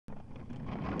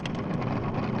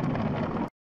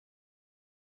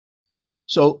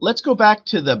So let's go back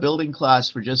to the building class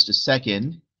for just a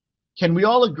second. Can we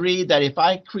all agree that if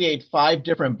I create 5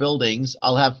 different buildings,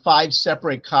 I'll have 5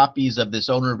 separate copies of this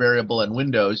owner variable and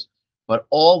windows, but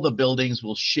all the buildings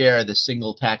will share the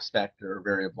single tax factor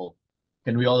variable?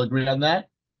 Can we all agree on that?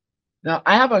 Now,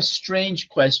 I have a strange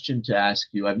question to ask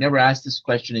you. I've never asked this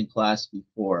question in class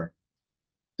before.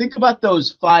 Think about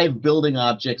those 5 building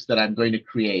objects that I'm going to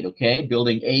create, okay?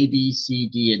 Building A, B, C,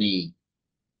 D, and E.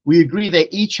 We agree they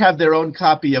each have their own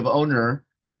copy of owner,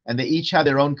 and they each have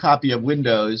their own copy of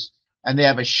windows, and they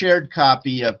have a shared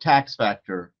copy of tax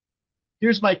factor.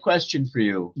 Here's my question for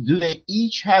you. Do they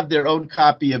each have their own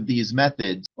copy of these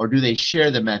methods, or do they share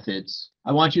the methods?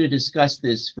 I want you to discuss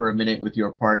this for a minute with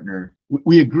your partner.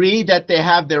 We agree that they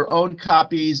have their own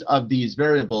copies of these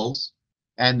variables,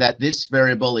 and that this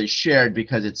variable is shared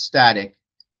because it's static.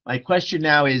 My question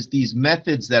now is, these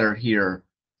methods that are here,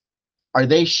 are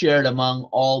they shared among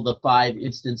all the 5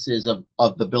 instances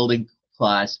of the building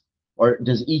class, or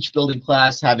does each building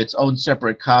class have its own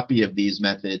separate copy of these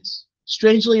methods?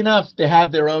 Strangely enough, they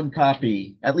have their own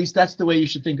copy. At least that's the way you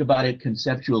should think about it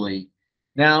conceptually.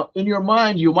 Now, in your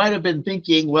mind, you might have been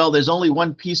thinking, well, there's only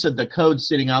one piece of the code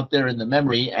sitting out there in the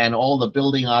memory, and all the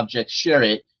building objects share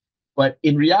it. But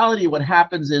in reality, what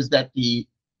happens is that the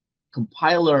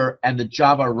compiler and the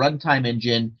Java runtime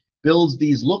engine builds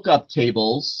these lookup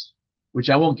tables, which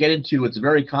I won't get into. It's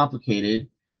very complicated.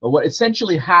 But what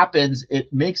essentially happens,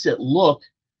 it makes it look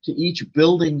to each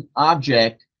building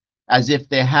object as if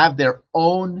they have their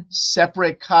own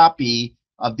separate copy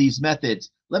of these methods.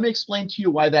 Let me explain to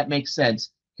you why that makes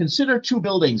sense. Consider 2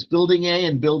 buildings, building A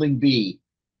and building B.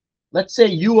 Let's say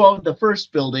you own the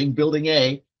first building, building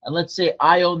A, and let's say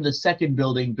I own the second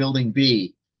building, building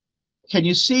B. Can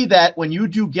you see that when you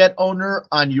do get owner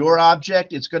on your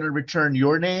object, it's going to return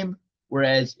your name?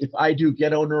 Whereas if I do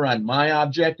get owner on my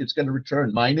object, it's going to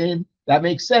return my name. That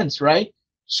makes sense, right?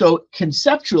 So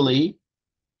conceptually,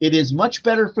 it is much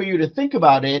better for you to think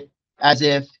about it as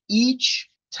if each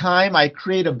time I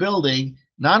create a building,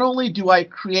 not only do I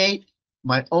create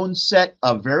my own set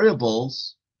of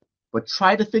variables, but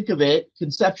try to think of it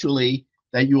conceptually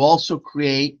that you also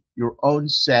create your own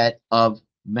set of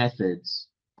methods.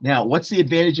 Now, what's the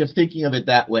advantage of thinking of it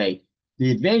that way? The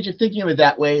advantage of thinking of it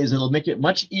that way is it'll make it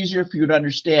much easier for you to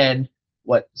understand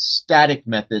what static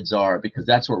methods are, because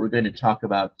that's what we're going to talk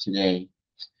about today.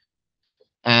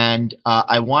 And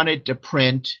I wanted to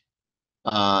print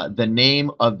the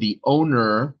name of the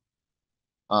owner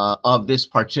of this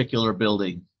particular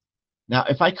building. Now,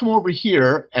 if I come over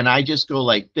here and I just go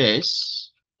like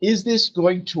this, is this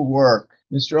going to work?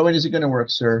 Mr. Owen, is it going to work,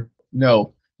 sir?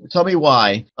 No. Tell me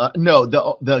why. No,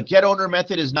 the get owner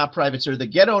method is not private, sir. The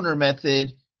get owner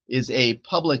method is a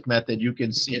public method. You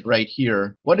can see it right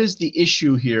here. What is the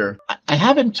issue here? I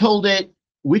haven't told it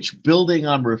which building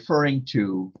I'm referring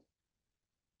to.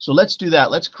 So let's do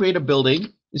that. Let's create a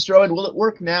building. Mr. Owen, will it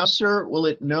work now, sir? Will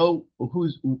it know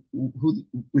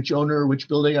which owner, which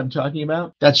building I'm talking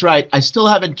about? That's right. I still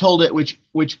haven't told it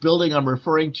which building I'm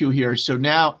referring to here. So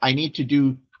now I need to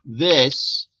do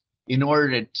this in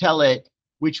order to tell it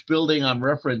which building I'm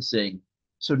referencing.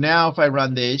 So now if I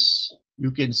run this,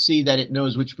 you can see that it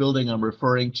knows which building I'm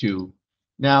referring to.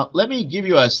 Now, let me give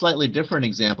you a slightly different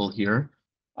example here.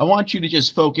 I want you to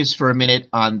just focus for a minute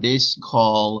on this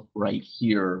call right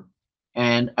here.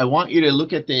 And I want you to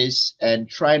look at this and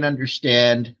try and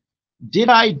understand, did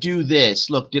I do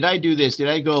this? Look, did I do this? Did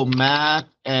I go math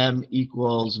m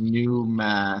equals new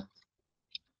math?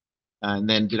 And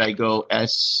then did I go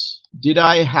s? Did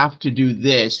I have to do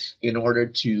this in order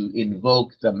to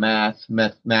invoke the max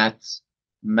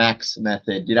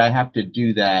method? Did I have to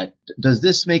do that? Does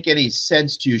this make any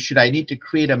sense to you? Should I need to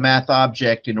create a math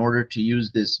object in order to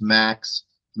use this max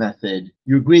method?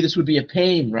 You agree this would be a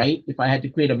pain, right? If I had to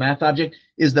create a math object.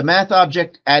 Is the math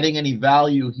object adding any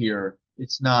value here?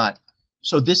 It's not.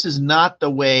 So this is not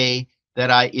the way that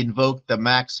I invoke the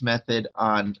max method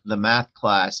on the math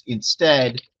class.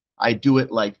 Instead, I do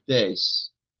it like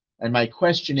this. And my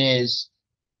question is,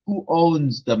 who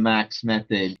owns the max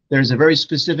method? There's a very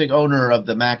specific owner of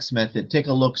the max method. Take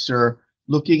a look, sir.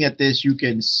 Looking at this, you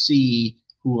can see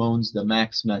who owns the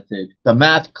max method. The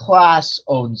math class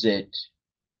owns it.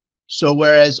 So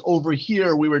whereas over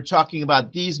here, we were talking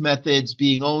about these methods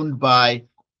being owned by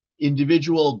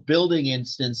individual building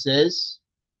instances,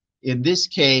 in this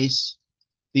case,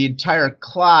 the entire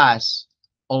class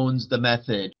owns the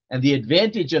method. And the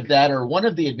advantage of that, or one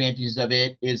of the advantages of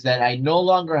it, is that I no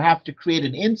longer have to create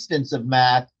an instance of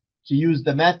math to use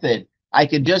the method. I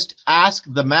can just ask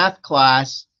the math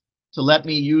class to let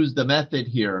me use the method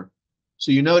here.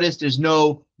 So you notice there's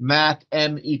no math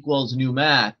m equals new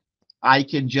math. I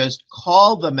can just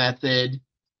call the method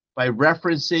by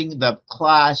referencing the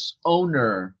class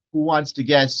owner. Who wants to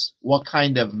guess what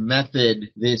kind of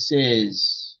method this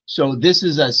is? So this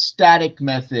is a static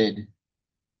method.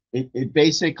 It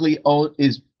basically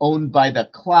is owned by the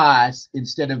class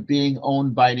instead of being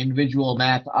owned by an individual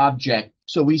math object.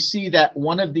 So we see that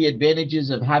one of the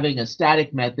advantages of having a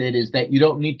static method is that you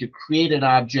don't need to create an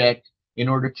object in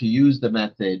order to use the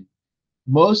method.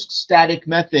 Most static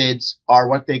methods are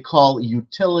what they call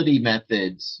utility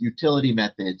methods.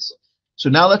 So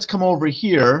now let's come over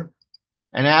here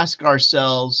and ask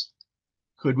ourselves,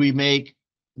 could we make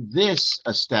this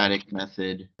a static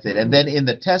method? And then in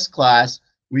the test class,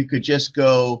 we could just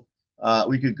go,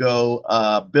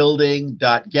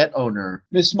 building.getOwner.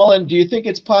 Ms. Mullen, do you think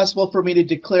it's possible for me to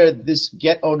declare this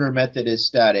getOwner method as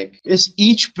static?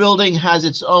 Each building has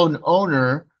its own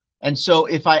owner, and so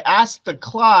if I ask the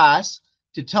class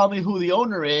to tell me who the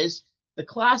owner is, the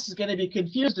class is going to be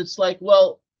confused. It's like,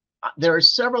 well, there are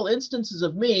several instances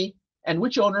of me, and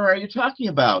which owner are you talking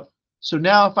about? So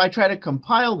now if I try to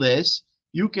compile this,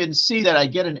 you can see that I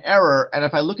get an error, and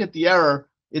if I look at the error,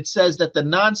 it says that the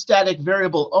non-static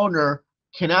variable owner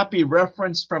cannot be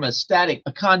referenced from a static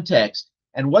context.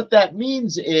 And what that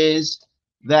means is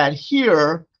that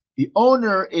here, the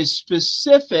owner is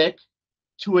specific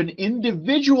to an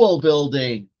individual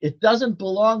building. It doesn't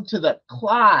belong to the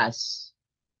class.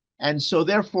 And so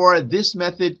therefore, this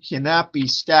method cannot be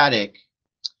static.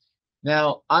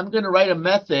 Now, I'm going to write a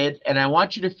method, and I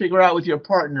want you to figure out with your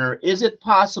partner, is it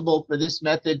possible for this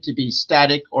method to be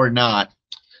static or not?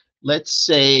 Let's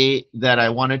say that I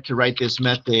wanted to write this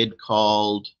method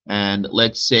called, and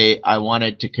let's say I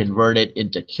wanted to convert it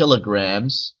into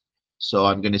kilograms. So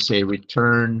I'm going to say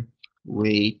return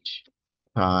weight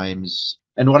times.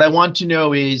 And what I want to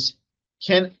know is,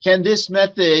 can this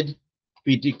method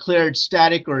be declared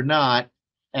static or not?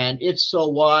 And if so,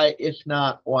 why? If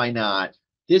not, why not?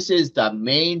 This is the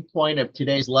main point of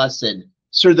today's lesson.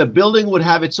 Sir, the building would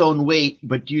have its own weight,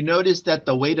 but do you notice that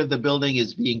the weight of the building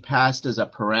is being passed as a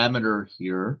parameter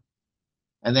here?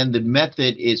 And then the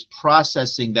method is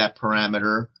processing that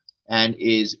parameter and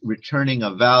is returning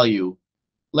a value.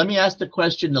 Let me ask the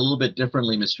question a little bit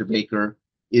differently, Mr. Baker.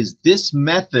 Is this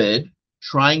method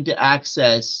trying to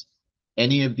access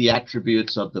any of the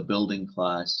attributes of the building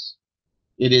class?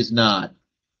 It is not.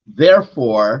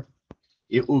 Therefore,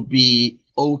 it will be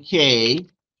okay,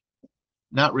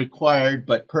 not required,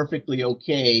 but perfectly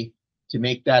okay to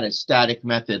make that a static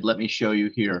method. Let me show you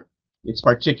here. It's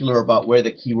particular about where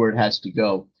the keyword has to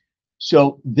go.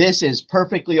 So this is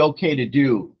perfectly okay to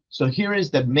do. So here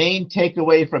is the main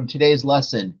takeaway from today's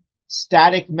lesson.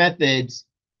 Static methods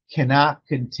cannot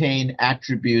contain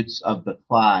attributes of the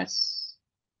class.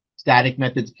 Static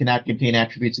methods cannot contain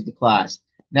attributes of the class.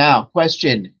 Now,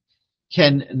 question,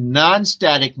 can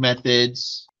non-static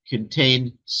methods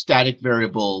contain static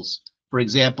variables? For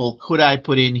example, could I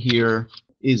put in here,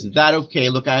 is that okay?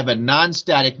 Look, I have a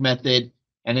non-static method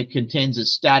and it contains a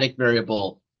static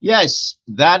variable. Yes,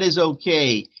 that is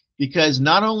okay, because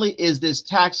not only is this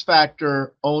tax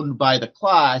factor owned by the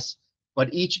class,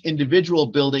 but each individual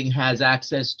building has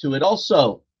access to it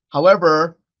also.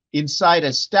 However, inside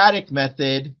a static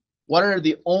method, what are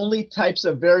the only types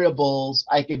of variables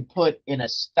I can put in a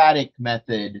static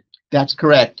method? That's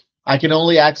correct. I can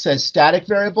only access static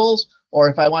variables, or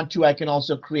if I want to, I can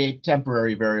also create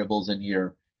temporary variables in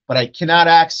here. But I cannot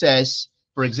access,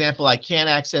 for example, I can't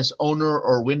access owner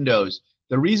or windows.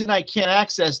 The reason I can't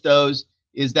access those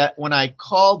is that when I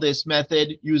call this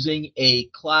method using a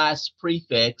class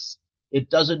prefix, it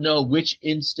doesn't know which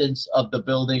instance of the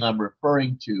building I'm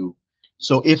referring to.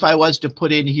 So if I was to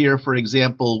put in here, for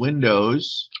example,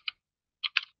 windows,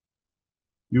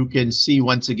 you can see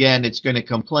once again, it's going to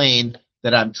complain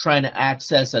that I'm trying to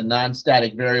access a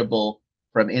non-static variable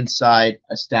from inside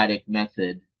a static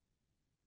method.